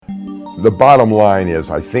The bottom line is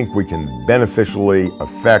I think we can beneficially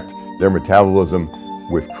affect their metabolism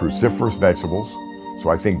with cruciferous vegetables. So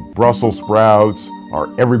I think Brussels sprouts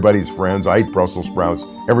are everybody's friends. I eat Brussels sprouts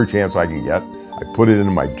every chance I can get. I put it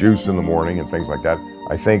into my juice in the morning and things like that.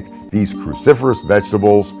 I think these cruciferous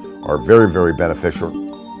vegetables are very, very beneficial,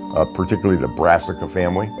 particularly the brassica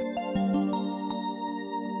family.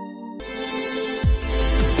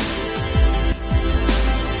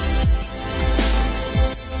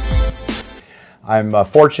 I'm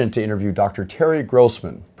fortunate to interview Dr. Terry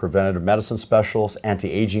Grossman, preventative medicine specialist,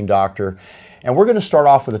 anti-aging doctor, and we're going to start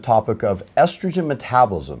off with the topic of estrogen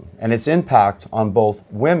metabolism and its impact on both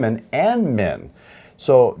women and men.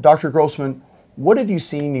 So, Dr. Grossman, what have you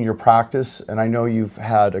seen in your practice? And I know you've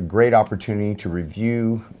had a great opportunity to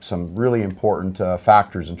review some really important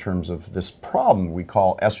factors in terms of this problem we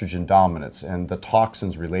call estrogen dominance and the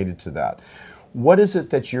toxins related to that. What is it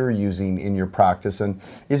that you're using in your practice? And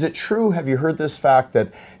is it true, have you heard this fact,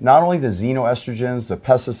 that not only the xenoestrogens, the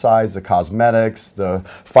pesticides, the cosmetics, the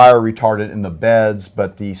fire retardant in the beds,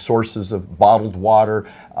 but the sources of bottled water,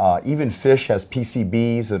 even fish has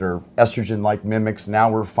PCBs that are estrogen-like mimics. Now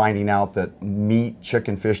we're finding out that meat,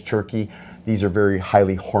 chicken, fish, turkey, these are very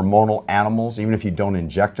highly hormonal animals, even if you don't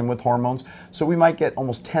inject them with hormones. So we might get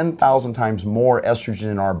almost 10,000 times more estrogen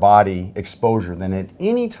in our body exposure than at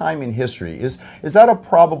any time in history. Is that a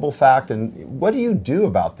probable fact? And what do you do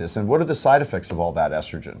about this? And what are the side effects of all that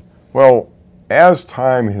estrogen? Well, as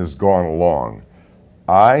time has gone along,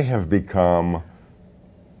 I have become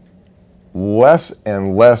less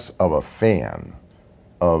and less of a fan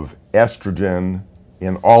of estrogen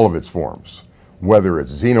in all of its forms. Whether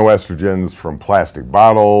it's xenoestrogens from plastic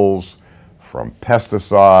bottles, from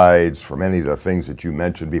pesticides, from any of the things that you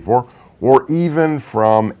mentioned before, or even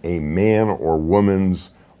from a man or woman's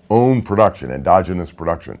own production, endogenous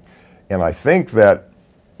production. And I think that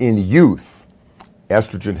in youth,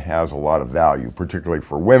 estrogen has a lot of value, particularly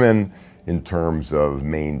for women, in terms of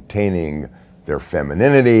maintaining their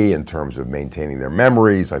femininity, in terms of maintaining their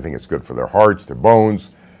memories. I think it's good for their hearts, their bones.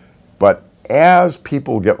 But as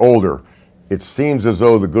people get older, it seems as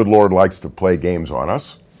though the good Lord likes to play games on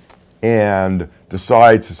us and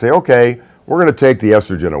decides to say, okay, we're going to take the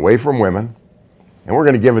estrogen away from women and we're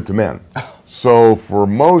going to give it to men. So for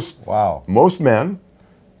most men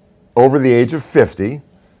over the age of 50,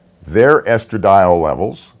 their estradiol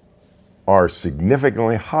levels are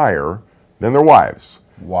significantly higher than their wives.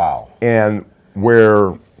 Wow. And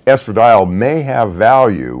where estradiol may have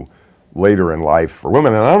value later in life for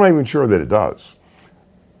women, and I'm not even sure that it does.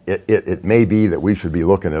 It may be that we should be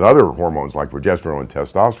looking at other hormones like progesterone and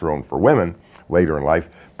testosterone for women later in life,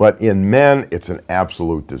 but in men, it's an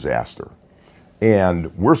absolute disaster.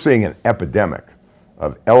 And we're seeing an epidemic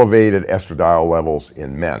of elevated estradiol levels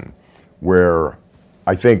in men, where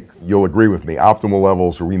I think you'll agree with me, optimal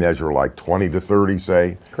levels we measure like 20 to 30,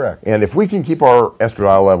 say. Correct. And if we can keep our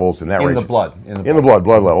estradiol levels in that range. In the blood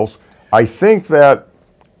levels, I think that,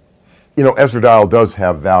 estradiol does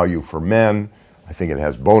have value for men. I think it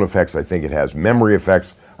has bone effects. I think it has memory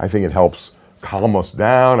effects. I think it helps calm us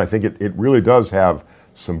down. I think it really does have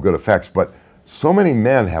some good effects. But so many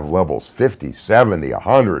men have levels 50, 70,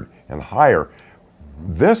 100 and higher.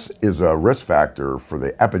 This is a risk factor for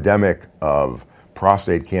the epidemic of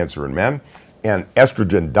prostate cancer in men and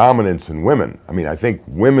estrogen dominance in women. I mean, I think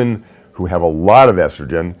women who have a lot of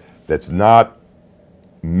estrogen that's not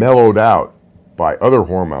mellowed out by other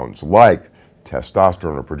hormones like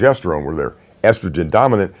testosterone or progesterone, where they're estrogen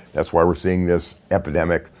dominant, that's why we're seeing this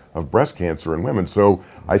epidemic of breast cancer in women. So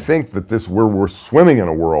I think that we're swimming in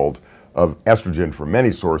a world of estrogen from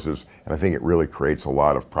many sources, and I think it really creates a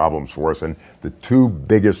lot of problems for us. And the two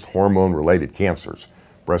biggest hormone-related cancers,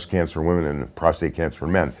 breast cancer in women and prostate cancer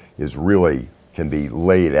in men, can be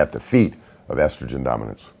laid at the feet of estrogen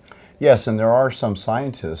dominance. Yes, and there are some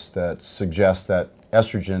scientists that suggest that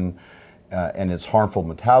estrogen and its harmful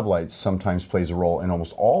metabolites sometimes plays a role in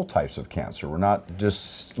almost all types of cancer. We're not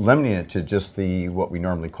just limiting it to just what we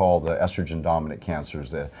normally call the estrogen dominant cancers,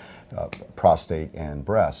 the prostate and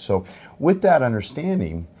breast. So with that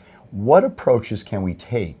understanding, what approaches can we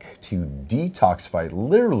take to detoxify,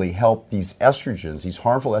 literally help these estrogens, these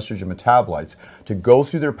harmful estrogen metabolites, to go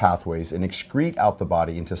through their pathways and excrete out the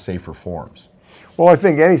body into safer forms? Well, I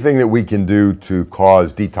think anything that we can do to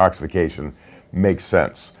cause detoxification makes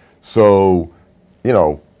sense. So,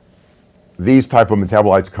 these type of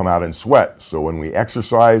metabolites come out in sweat. So when we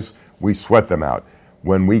exercise, we sweat them out.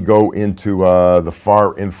 When we go into the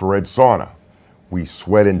far infrared sauna, we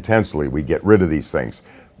sweat intensely. We get rid of these things.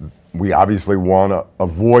 We obviously want to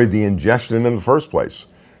avoid the ingestion in the first place.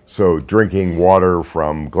 So drinking water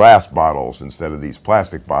from glass bottles instead of these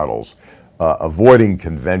plastic bottles, avoiding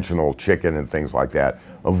conventional chicken and things like that,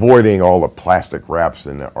 avoiding all the plastic wraps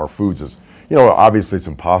in our foods is, obviously it's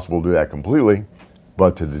impossible to do that completely,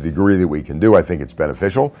 but to the degree that we can do, I think it's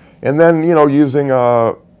beneficial. And then, using,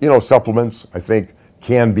 supplements, I think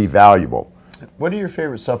can be valuable. What are your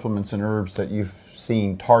favorite supplements and herbs that you've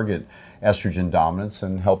seen target estrogen dominance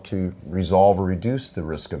and help to resolve or reduce the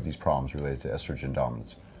risk of these problems related to estrogen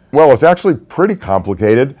dominance? Well, it's actually pretty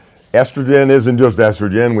complicated. Estrogen isn't just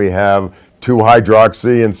estrogen. We have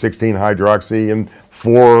 2-hydroxy and 16-hydroxy and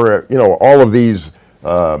 4, all of these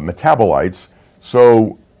metabolites.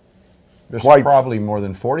 So there's probably more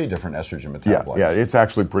than 40 different estrogen metabolites. Yeah, it's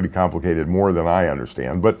actually pretty complicated, more than I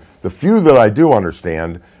understand. But the few that I do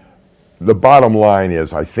understand, the bottom line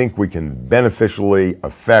is I think we can beneficially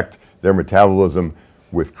affect their metabolism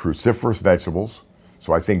with cruciferous vegetables.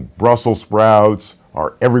 So I think Brussels sprouts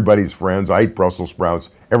are everybody's friends. I eat Brussels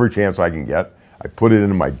sprouts every chance I can get. I put it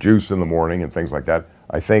in my juice in the morning and things like that.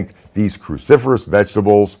 I think these cruciferous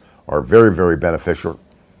vegetables are very, very beneficial,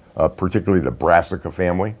 particularly the brassica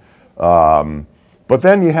family. But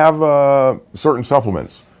then you have certain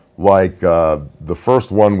supplements, like the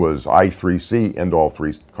first one was I3C, indole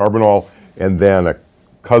 3-carbinol, and then a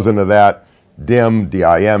cousin of that, DIM,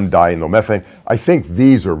 diindomethane. I think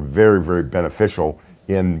these are very, very beneficial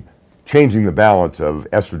in changing the balance of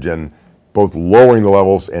estrogen, both lowering the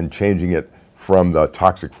levels and changing it from the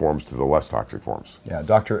toxic forms to the less toxic forms. Yeah,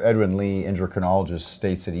 Dr. Edwin Lee, endocrinologist,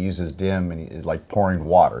 states that he uses DIM and it's like pouring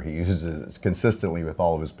water. He uses it consistently with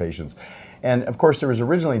all of his patients. And of course, there was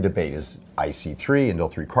originally debate, is IC3,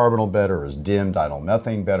 indole 3-carbinol better, or is DIM,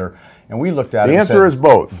 diindomethane better? And we looked at it. The answer is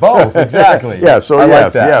both. Both, exactly. Yeah, so I yes,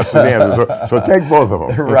 like that. yes, the answer. So take both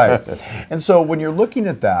of them. Right. And so when you're looking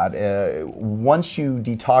at that, once you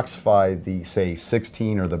detoxify the, say,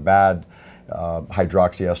 16 or the bad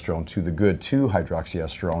hydroxyestrone to the good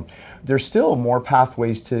 2-hydroxyestrone, there's still more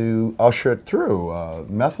pathways to usher it through,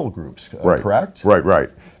 methyl groups, correct? Right.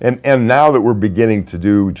 And now that we're beginning to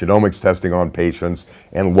do genomics testing on patients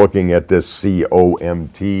and looking at this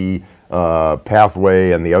COMT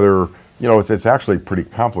pathway and the other, it's actually pretty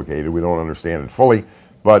complicated. We don't understand it fully,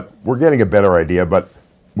 but we're getting a better idea. But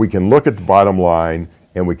we can look at the bottom line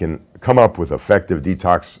and we can come up with effective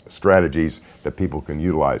detox strategies that people can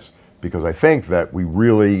utilize. Because I think that we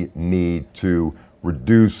really need to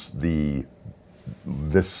reduce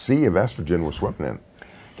this sea of estrogen we're swimming in.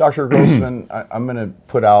 Dr. Grossman, I'm going to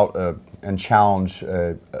put out and challenge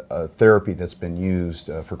a therapy that's been used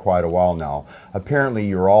for quite a while now. Apparently,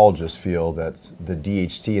 urologists feel that the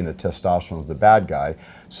DHT and the testosterone is the bad guy,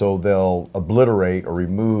 so they'll obliterate or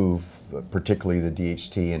remove particularly the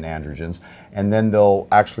DHT and androgens, and then they'll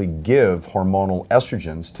actually give hormonal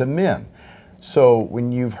estrogens to men. So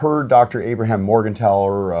when you've heard Dr. Abraham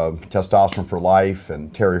Morgentaler, Testosterone for Life,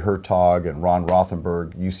 and Terry Hertog and Ron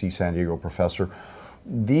Rothenberg, UC San Diego professor,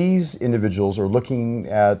 these individuals are looking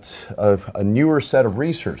at a newer set of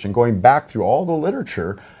research and going back through all the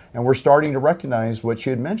literature, and we're starting to recognize what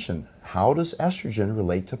you had mentioned. How does estrogen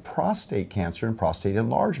relate to prostate cancer and prostate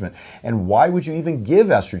enlargement? And why would you even give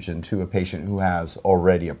estrogen to a patient who has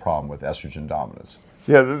already a problem with estrogen dominance?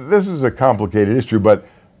 Yeah, this is a complicated issue, but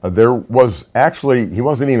there was actually, he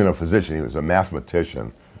wasn't even a physician, he was a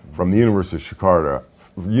mathematician from the University of Chicago,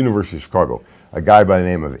 a guy by the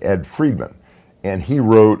name of Ed Friedman. And he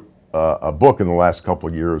wrote a book in the last couple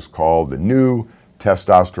of years called The New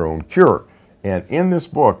Testosterone Cure. And in this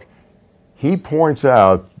book, he points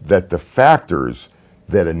out that the factors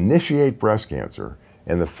that initiate breast cancer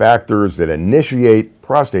and the factors that initiate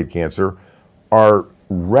prostate cancer are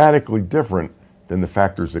radically different than the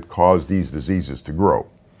factors that cause these diseases to grow.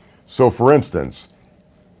 So for instance,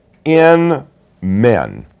 in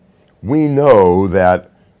men, we know that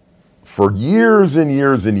for years and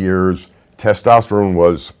years and years, testosterone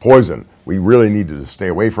was poison. We really needed to stay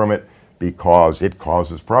away from it because it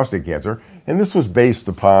causes prostate cancer. And this was based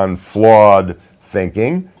upon flawed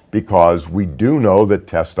thinking because we do know that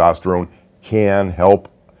testosterone can help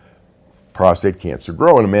prostate cancer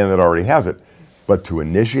grow in a man that already has it. But to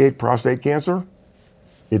initiate prostate cancer,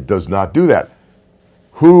 it does not do that.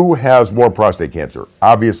 Who has more prostate cancer?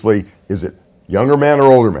 Obviously, is it younger men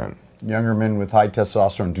or older men? Younger men with high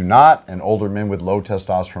testosterone do not, and older men with low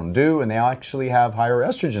testosterone do, and they actually have higher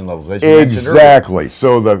estrogen levels, as you mentioned earlier. Exactly.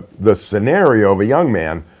 So the scenario of a young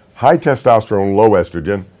man, high testosterone, low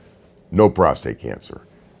estrogen, no prostate cancer.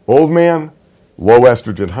 Old man, low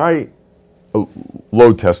estrogen,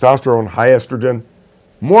 low testosterone, high estrogen,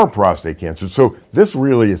 more prostate cancer. So this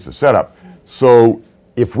really is the setup. So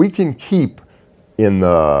if we can keep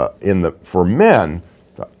for men,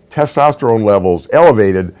 testosterone levels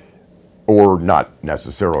elevated, or not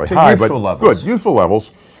necessarily To high, youthful but levels. good, youthful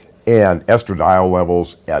levels, and estradiol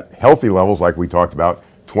levels at healthy levels, like we talked about,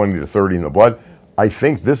 20 to 30 in the blood, I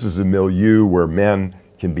think this is a milieu where men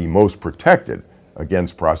can be most protected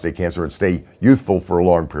against prostate cancer and stay youthful for a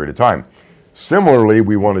long period of time. Similarly,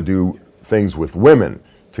 we want to do things with women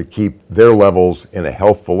to keep their levels in a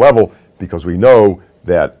healthful level, because we know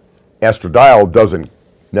that estradiol doesn't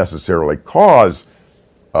necessarily cause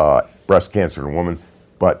breast cancer in a woman,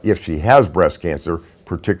 but if she has breast cancer,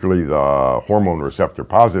 particularly the hormone receptor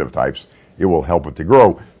positive types, it will help it to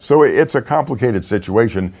grow. So it's a complicated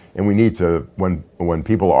situation, and we need to, when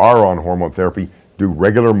people are on hormone therapy, do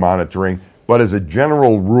regular monitoring. But as a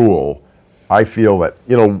general rule, I feel that,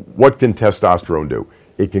 what can testosterone do?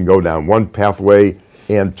 It can go down one pathway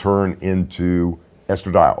and turn into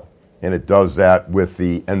estradiol. And it does that with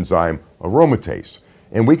the enzyme aromatase.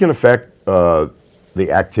 And we can affect the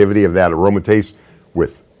activity of that aromatase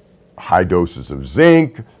with high doses of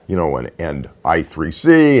zinc, and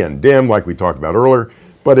I3C and DIM, like we talked about earlier.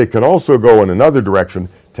 But it can also go in another direction.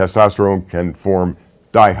 Testosterone can form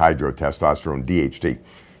dihydrotestosterone, DHT.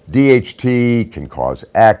 DHT can cause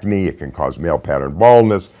acne, it can cause male pattern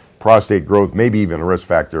baldness, prostate growth, maybe even a risk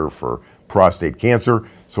factor for prostate cancer.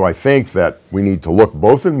 So I think that we need to look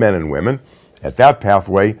both in men and women at that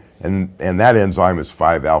pathway, and that enzyme is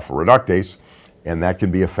 5-alpha reductase, and that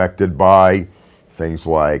can be affected by things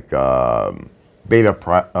like beta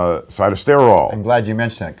cytosterol. I'm glad you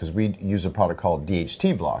mentioned that, because we use a product called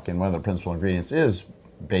DHT block, and one of the principal ingredients is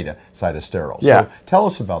beta cytosterol. Yeah. So tell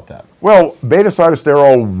us about that. Well, beta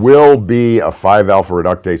cytosterol will be a 5-alpha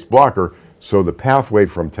reductase blocker, so the pathway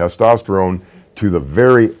from testosterone to the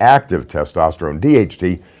very active testosterone,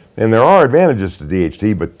 DHT, and there are advantages to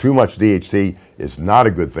DHT, but too much DHT is not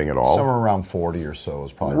a good thing at all. Somewhere around 40 or so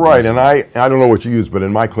is probably Right, reasonable. and I don't know what you use, but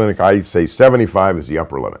in my clinic I say 75 is the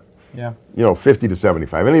upper limit. Yeah. 50 to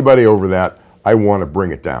 75. Anybody over that, I want to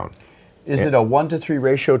bring it down. Is it a 1-to-3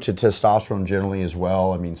 ratio to testosterone generally as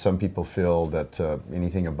well? I mean, some people feel that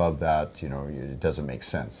anything above that, it doesn't make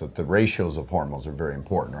sense. That the ratios of hormones are very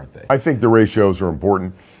important, aren't they? I think the ratios are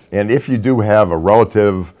important, and if you do have a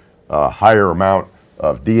relative higher amount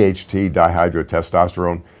of DHT,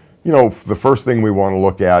 dihydrotestosterone, the first thing we want to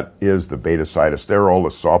look at is the beta cytosterol,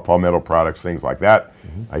 the saw palmetto products, things like that.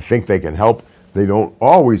 I think they can help. They don't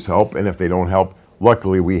always help, and if they don't help,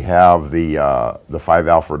 luckily we have the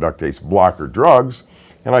 5-alpha reductase blocker drugs,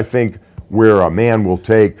 and I think where a man will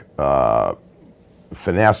take finasteride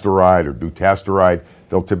or dutasteride,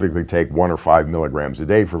 they'll typically take 1 or 5 milligrams a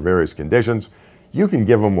day for various conditions. You can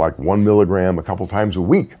give them like 1 milligram a couple times a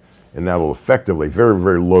week, and that'll effectively, very,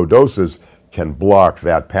 very low doses, can block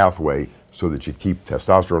that pathway so that you keep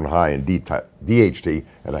testosterone high and DHT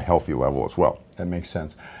at a healthy level as well. That makes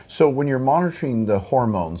sense. So when you're monitoring the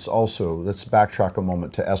hormones also, let's backtrack a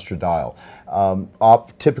moment to estradiol.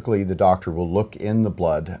 Typically the doctor will look in the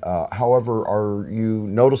blood. However, are you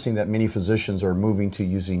noticing that many physicians are moving to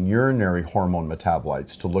using urinary hormone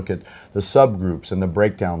metabolites to look at the subgroups and the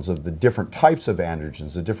breakdowns of the different types of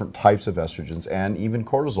androgens, the different types of estrogens, and even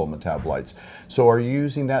cortisol metabolites? So are you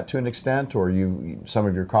using that to an extent, or some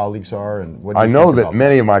of your colleagues are? And what do you I know think that about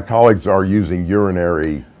many of my colleagues are using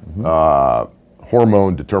urinary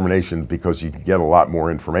hormone determination because you can get a lot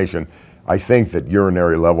more information. I think that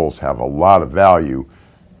urinary levels have a lot of value.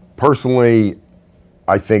 Personally,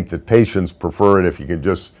 I think that patients prefer it if you can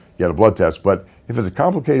just get a blood test, but if it's a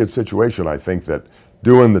complicated situation, I think that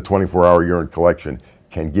doing the 24-hour urine collection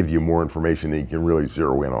can give you more information and you can really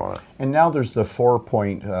zero in on it. And now there's the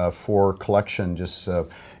 4.4 collection, just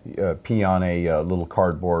pee on a little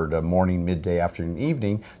cardboard morning, midday, afternoon,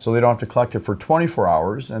 evening, so they don't have to collect it for 24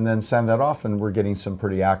 hours and then send that off, and we're getting some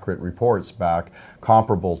pretty accurate reports back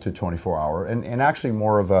comparable to 24-hour and actually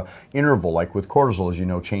more of a interval, like with cortisol, as you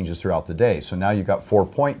know, changes throughout the day. So now you've got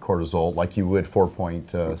 4-point cortisol like you would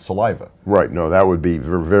 4-point saliva. Right, no, that would be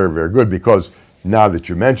very, very, very good, because now that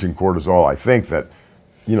you mentioned cortisol, I think that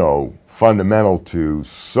fundamental to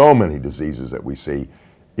so many diseases that we see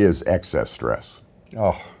is excess stress.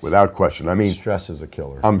 Oh, Without question. I mean, stress is a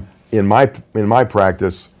killer. in my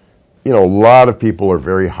practice, a lot of people are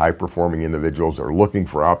very high-performing individuals, are looking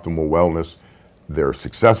for optimal wellness. They're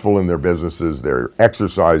successful in their businesses. They're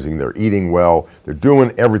exercising. They're eating well. They're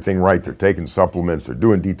doing everything right. They're taking supplements. They're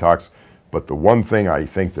doing detox. But the one thing I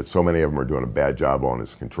think that so many of them are doing a bad job on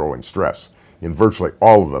is controlling stress. In virtually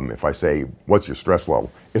all of them, if I say, what's your stress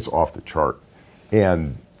level? It's off the chart.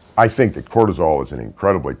 And I think that cortisol is an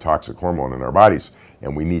incredibly toxic hormone in our bodies,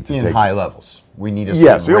 and we need to in take high levels. We need a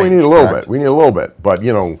yes, certain we need range, a little correct? bit. We need a little bit, but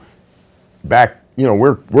back,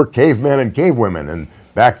 we're cavemen and cavewomen, and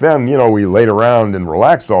Back then, we laid around and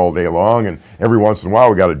relaxed all day long, and every once in a while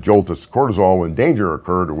we got a jolt of cortisol when danger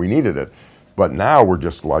occurred or we needed it. But now we're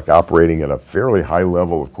just like operating at a fairly high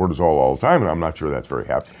level of cortisol all the time, and I'm not sure that's very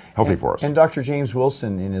healthy for us. And Dr. James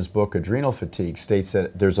Wilson, in his book Adrenal Fatigue, states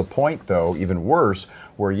that there's a point, though, even worse,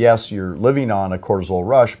 where yes, you're living on a cortisol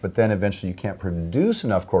rush, but then eventually you can't produce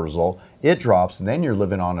enough cortisol, it drops, and then you're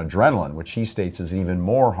living on adrenaline, which he states is an even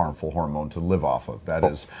more harmful hormone to live off of. That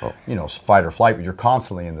is, fight or flight, but you're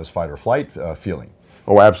constantly in this fight or flight feeling.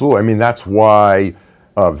 Oh, absolutely. I mean, that's why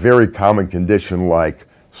a very common condition like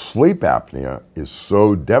sleep apnea is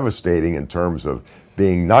so devastating in terms of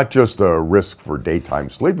being not just a risk for daytime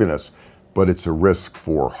sleepiness, but it's a risk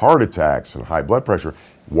for heart attacks and high blood pressure.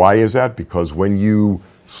 Why is that? Because when you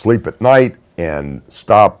sleep at night and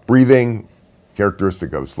stop breathing,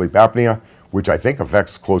 characteristic of sleep apnea, which I think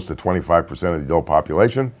affects close to 25% of the adult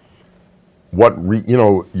population,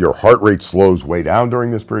 your heart rate slows way down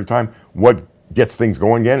during this period of time. What gets things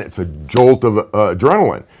going again? It's a jolt of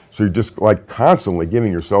adrenaline. So you're just like constantly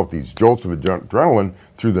giving yourself these jolts of adrenaline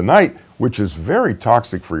through the night, which is very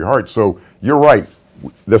toxic for your heart. So you're right.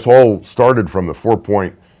 This all started from the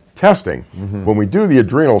 4-point testing. Mm-hmm. When we do the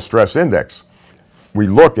adrenal stress index, we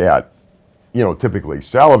look at, typically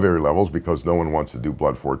salivary levels, because no one wants to do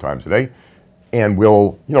blood 4 times a day. And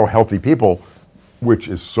healthy people, which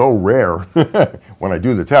is so rare when I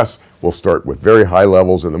do the tests, will start with very high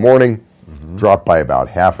levels in the morning, drop by about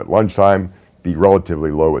half at lunchtime, be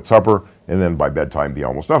relatively low at supper, and then by bedtime be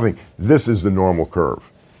almost nothing. This is the normal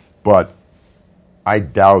curve. But I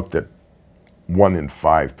doubt that 1 in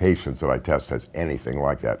 5 patients that I test has anything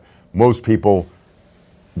like that. Most people,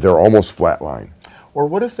 they're almost flatline. Or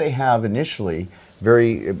what if they have initially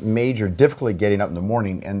very major difficulty getting up in the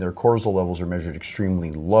morning and their cortisol levels are measured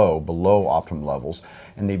extremely low, below optimum levels,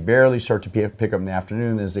 and they barely start to pick up in the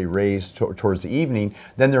afternoon as they raise towards the evening,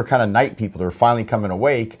 then they're kind of night people. They're finally coming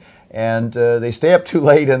awake, and they stay up too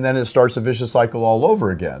late, and then it starts a vicious cycle all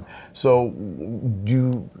over again. So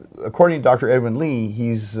according to Dr. Edwin Lee,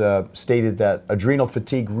 he's stated that adrenal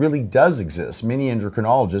fatigue really does exist. Many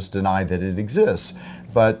endocrinologists deny that it exists.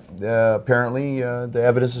 But apparently the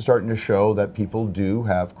evidence is starting to show that people do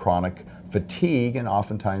have chronic fatigue, and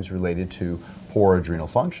oftentimes related to poor adrenal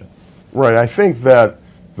function. Right. I think that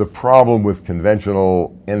the problem with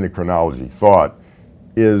conventional endocrinology thought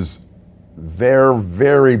is they're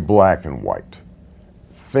very black and white.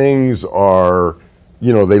 Things are,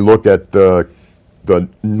 they look at the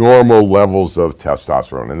normal levels of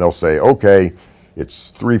testosterone, and they'll say, okay, it's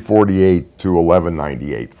 348 to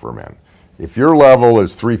 1198 for men. If your level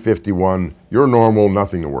is 351, you're normal,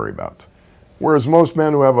 nothing to worry about. Whereas most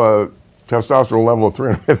men who have a testosterone level of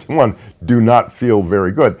 351 do not feel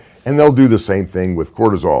very good. And they'll do the same thing with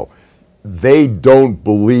cortisol. They don't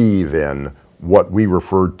believe in what we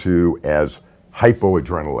refer to as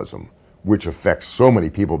hypoadrenalism, which affects so many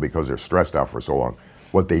people because they're stressed out for so long.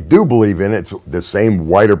 What they do believe in, it's the same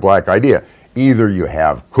white or black idea. Either you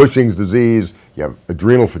have Cushing's disease, you have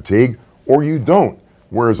adrenal fatigue, or you don't.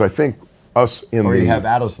 Whereas I think us in or you have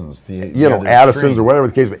Addison's, Addison's extreme, or whatever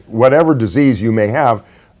the case, whatever disease you may have,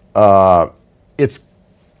 it's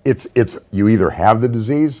you either have the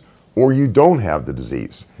disease or you don't have the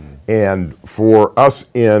disease. And for us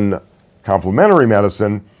in complementary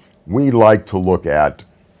medicine, we like to look at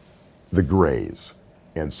the grays.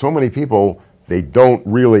 And so many people, they don't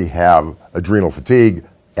really have adrenal fatigue,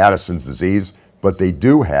 Addison's disease, but they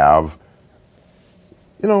do have,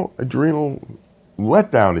 adrenal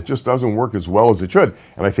letdown. It just doesn't work as well as it should.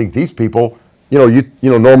 And I think these people,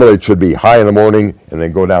 normally it should be high in the morning and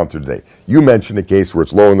then go down through the day. You mentioned a case where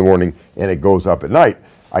it's low in the morning and it goes up at night.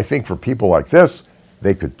 I think for people like this,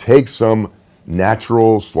 they could take some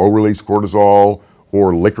natural slow-release cortisol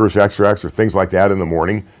or licorice extracts or things like that in the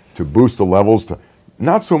morning to boost the levels, to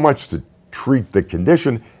not so much to treat the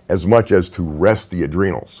condition as much as to rest the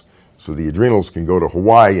adrenals. So the adrenals can go to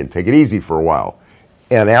Hawaii and take it easy for a while.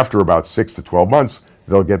 And after about 6 to 12 months,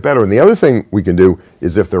 they'll get better. And the other thing we can do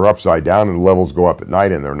is, if they're upside down and the levels go up at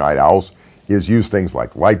night and they're night owls, is use things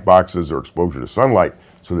like light boxes or exposure to sunlight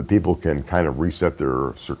so that people can kind of reset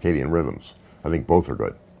their circadian rhythms. I think both are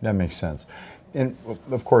good. That makes sense. And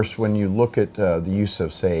of course, when you look at the use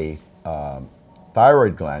of, say,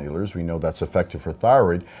 thyroid glandulars, we know that's effective for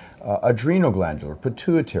thyroid, adrenal glandular,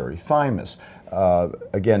 pituitary, thymus.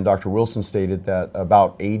 Again, Dr. Wilson stated that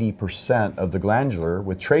about 80% of the glandular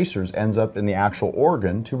with tracers ends up in the actual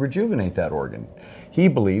organ to rejuvenate that organ. he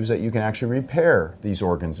believes that you can actually repair these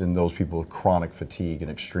organs in those people with chronic fatigue and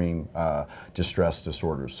extreme distress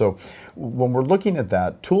disorders. So when we're looking at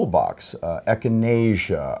that toolbox,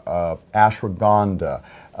 echinacea, ashwagandha,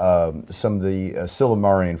 some of the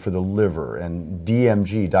silymarin for the liver, and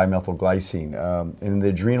DMG, dimethylglycine, in the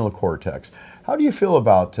adrenal cortex. How do you feel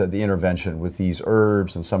about the intervention with these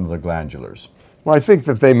herbs and some of the glandulars? Well, I think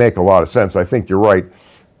that they make a lot of sense. I think you're right.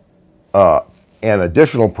 An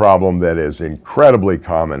additional problem that is incredibly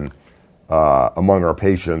common among our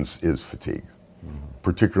patients is fatigue.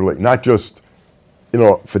 Particularly, not just,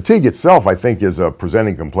 fatigue itself, I think, is a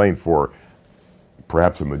presenting complaint for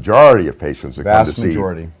perhaps a majority of patients that come to see. Vast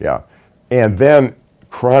majority. Yeah. And then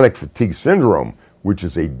chronic fatigue syndrome, which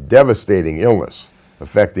is a devastating illness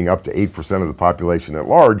affecting up to 8% of the population at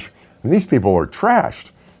large. And these people are trashed.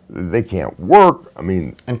 They can't work.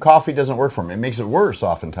 And coffee doesn't work for them. It makes it worse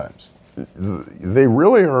oftentimes. They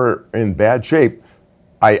really are in bad shape.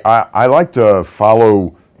 I like to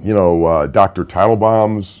follow, Dr.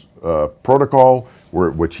 Teitelbaum's protocol,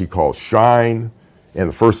 which he calls SHINE. And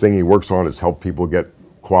the first thing he works on is help people get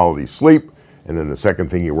quality sleep. And then the second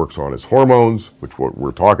thing he works on is hormones, which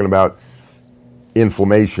we're talking about,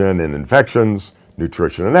 inflammation and infections,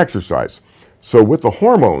 nutrition and exercise. So with the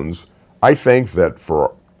hormones, I think that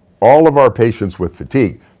for all of our patients with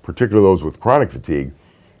fatigue, particularly those with chronic fatigue,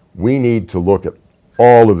 we need to look at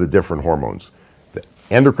all of the different hormones. The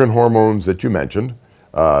endocrine hormones that you mentioned,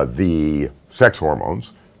 the sex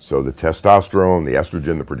hormones, so the testosterone, the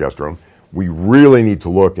estrogen, the progesterone. We really need to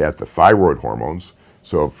look at the thyroid hormones.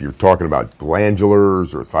 So if you're talking about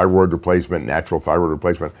glandulars or thyroid replacement, natural thyroid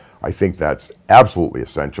replacement, I think that's absolutely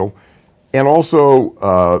essential. And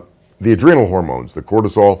also the adrenal hormones, the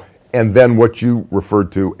cortisol, and then what you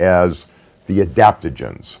referred to as the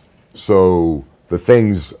adaptogens. So the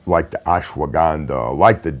things like the ashwagandha,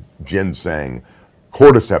 like the ginseng,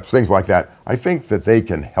 cordyceps, things like that, I think that they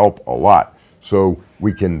can help a lot. So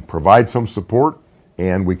we can provide some support,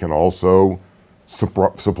 and we can also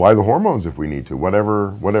supply the hormones if we need to,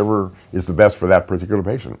 whatever is the best for that particular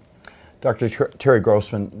patient. Dr. Terry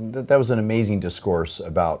Grossman, that was an amazing discourse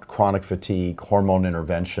about chronic fatigue, hormone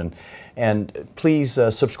intervention. And please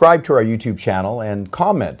subscribe to our YouTube channel and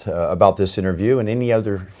comment about this interview and any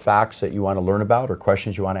other facts that you want to learn about or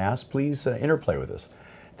questions you want to ask. Please interplay with us.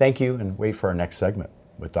 Thank you, and wait for our next segment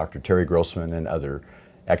with Dr. Terry Grossman and other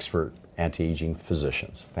expert anti-aging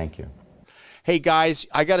physicians. Thank you. Hey guys,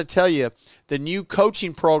 I got to tell you, the new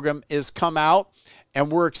coaching program is come out,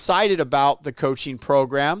 and we're excited about the coaching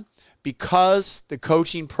program, because the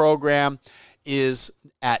coaching program is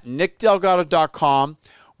at nickdelgado.com.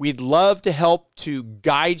 We'd love to help to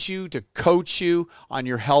guide you, to coach you on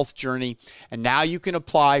your health journey. And now you can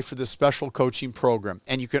apply for the special coaching program.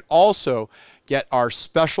 And you can also get our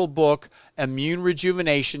special book, Immune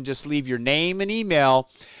Rejuvenation. Just leave your name and email,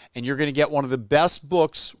 and you're going to get one of the best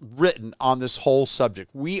books written on this whole subject.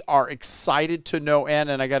 We are excited to no end,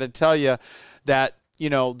 and I got to tell you that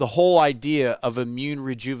the whole idea of immune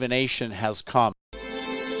rejuvenation has come.